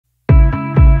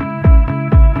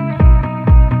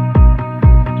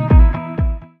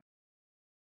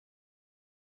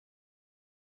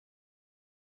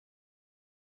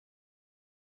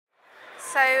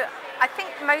So I think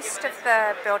most of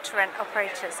the build-to-rent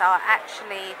operators are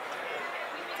actually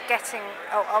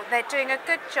they're doing a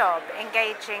good job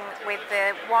engaging with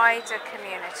the wider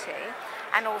community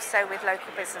and also with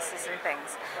local businesses and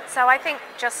things. So I think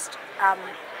just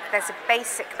there's a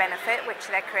basic benefit which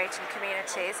they're creating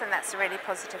communities, and that's a really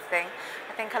positive thing.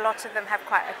 I think a lot of them have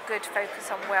quite a good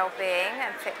focus on well-being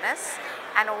and fitness,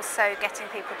 and also getting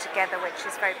people together, which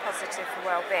is very positive for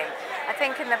well-being. I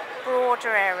think in the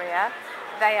broader area,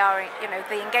 they are,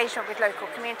 the engagement with local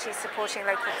communities, supporting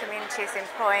local communities,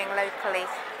 employing locally,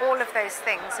 all of those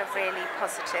things are really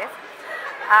positive.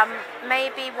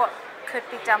 Maybe what could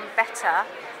be done better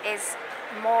is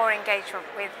more engagement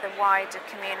with the wider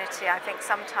community. I think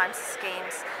sometimes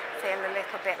schemes feel a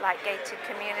little bit like gated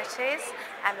communities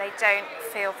and they don't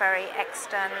feel very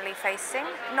externally facing.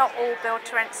 Not all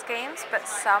build-to-rent schemes, but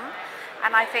some.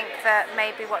 And I think that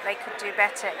maybe what they could do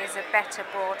better is a better,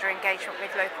 broader engagement with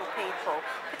local people,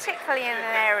 particularly in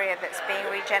an area that's being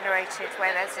regenerated where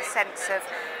there's a sense of,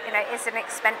 is an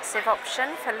expensive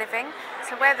option for living.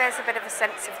 So where there's a bit of a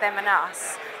sense of them and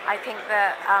us, I think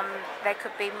that there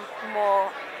could be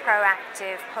more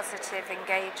proactive, positive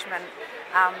engagement,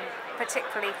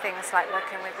 particularly things like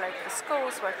working with local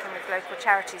schools, working with local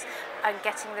charities, and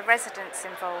getting the residents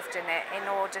involved in it in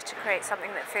order to create something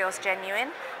that feels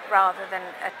genuine rather than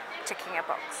ticking a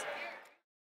box.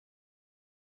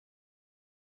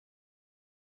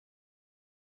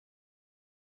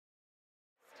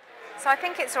 So I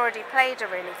think it's already played a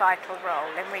really vital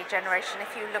role in regeneration.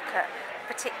 If you look at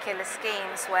particular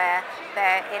schemes where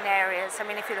they're in areas,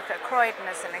 if you look at Croydon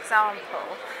as an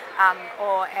example,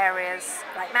 or areas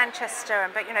like Manchester,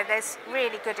 but there's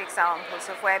really good examples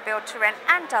of where build-to-rent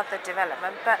and other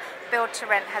development, but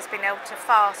build-to-rent has been able to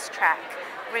fast-track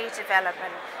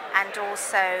redevelopment and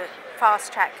also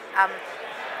fast-track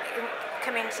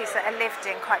communities that are lived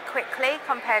in quite quickly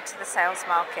compared to the sales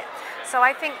market. So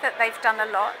I think that they've done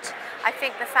a lot. I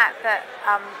think the fact that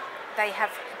they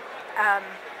have a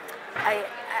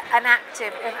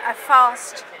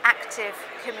fast, active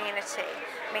community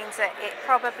means that it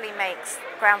probably makes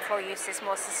ground floor uses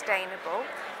more sustainable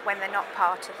when they're not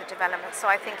part of the development. So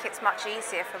I think it's much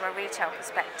easier from a retail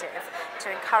perspective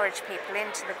to encourage people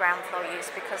into the ground floor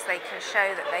use because they can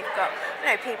show that they've got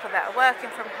people that are working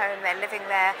from home, they're living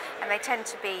there, and they tend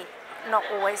to be not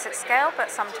always at scale, but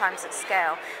sometimes at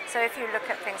scale. So if you look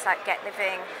at things like Get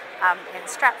Living in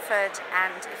Stratford,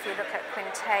 and if you look at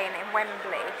Quintain in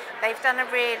Wembley, they've done a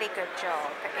really good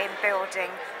job in building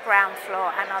ground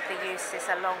floor and other uses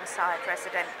alongside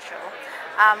residential.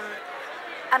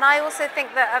 And I also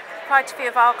think that quite a few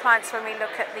of our clients, when we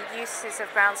look at the uses of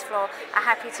ground floor, are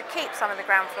happy to keep some of the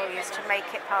ground floor use to make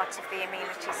it part of the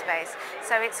amenity space.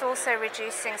 So it's also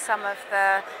reducing some of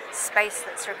the space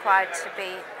that's required to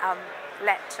be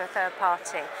let to a third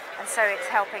party. And so it's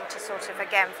helping to sort of,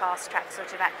 again, fast track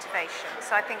sort of activation.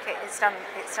 So I think it's done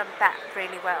that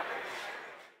really well.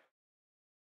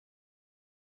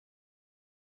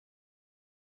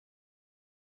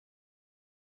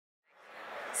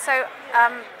 So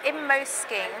in most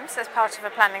schemes, as part of a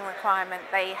planning requirement,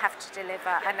 they have to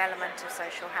deliver an element of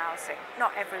social housing.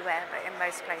 Not everywhere, but in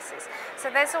most places. So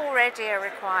there's already a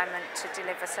requirement to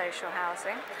deliver social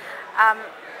housing.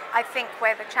 I think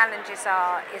where the challenges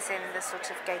are is in the sort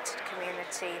of gated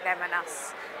community, them and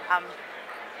us,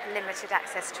 limited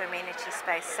access to amenity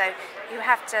space. So you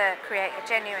have to create a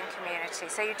genuine community.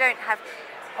 So you don't have,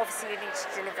 obviously you need to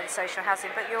deliver the social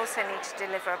housing, but you also need to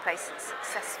deliver a place that's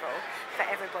successful for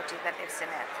everybody that lives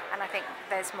in it. And I think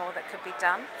there's more that could be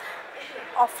done.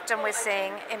 Often we're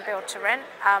seeing in build-to-rent,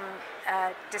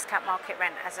 discount market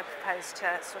rent as opposed to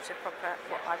sort of proper,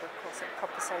 what I would call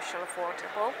proper social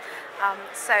affordable.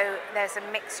 So there's a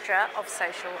mixture of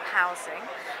social housing.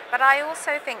 But I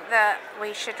also think that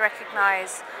we should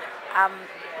recognise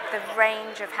the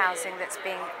range of housing that's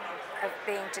being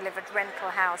delivered, rental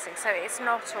housing. So it's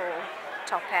not all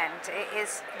top end.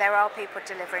 There are people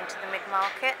delivering to the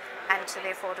mid-market and to the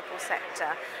affordable sector.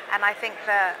 And I think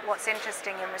that what's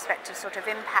interesting in respect of sort of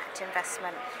impact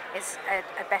investment is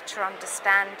a better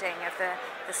understanding of the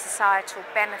societal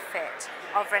benefit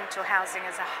of rental housing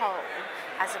as a whole,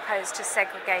 as opposed to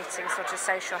segregating sort of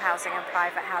social housing and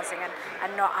private housing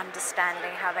and not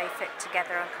understanding how they fit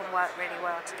together and can work really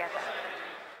well together.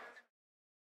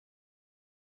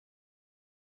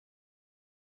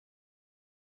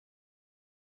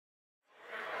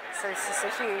 So this is a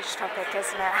huge topic,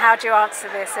 isn't it? How do you answer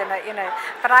this in a,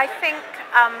 But I think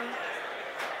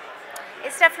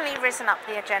it's definitely risen up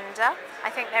the agenda. I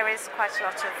think there is quite a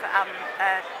lot of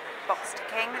box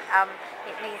ticking.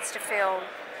 It needs to feel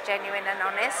genuine and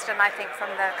honest, and I think from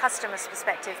the customer's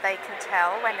perspective they can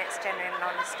tell when it's genuine and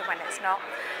honest and when it's not.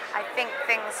 I think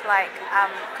things like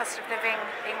cost of living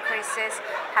increases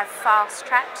have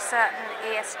fast-tracked certain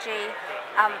ESG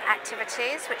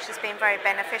activities, which has been very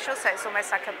beneficial, so it's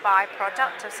almost like a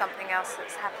byproduct of something else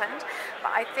that's happened.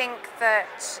 But I think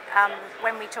that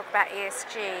when we talk about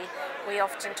ESG, we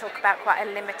often talk about quite a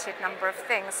limited number of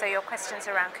things, so your questions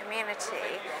around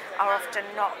community are often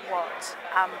not what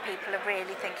people are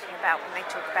really thinking about when they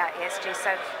talk about ESG,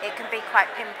 so it can be quite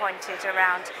pinpointed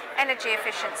around energy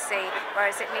efficiency,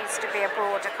 whereas it needs to be a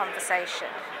broader conversation.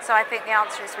 So I think the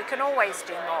answer is we can always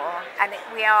do more, and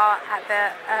we are at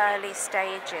the early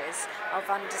stages of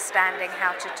understanding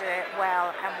how to do it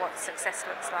well and what success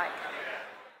looks like.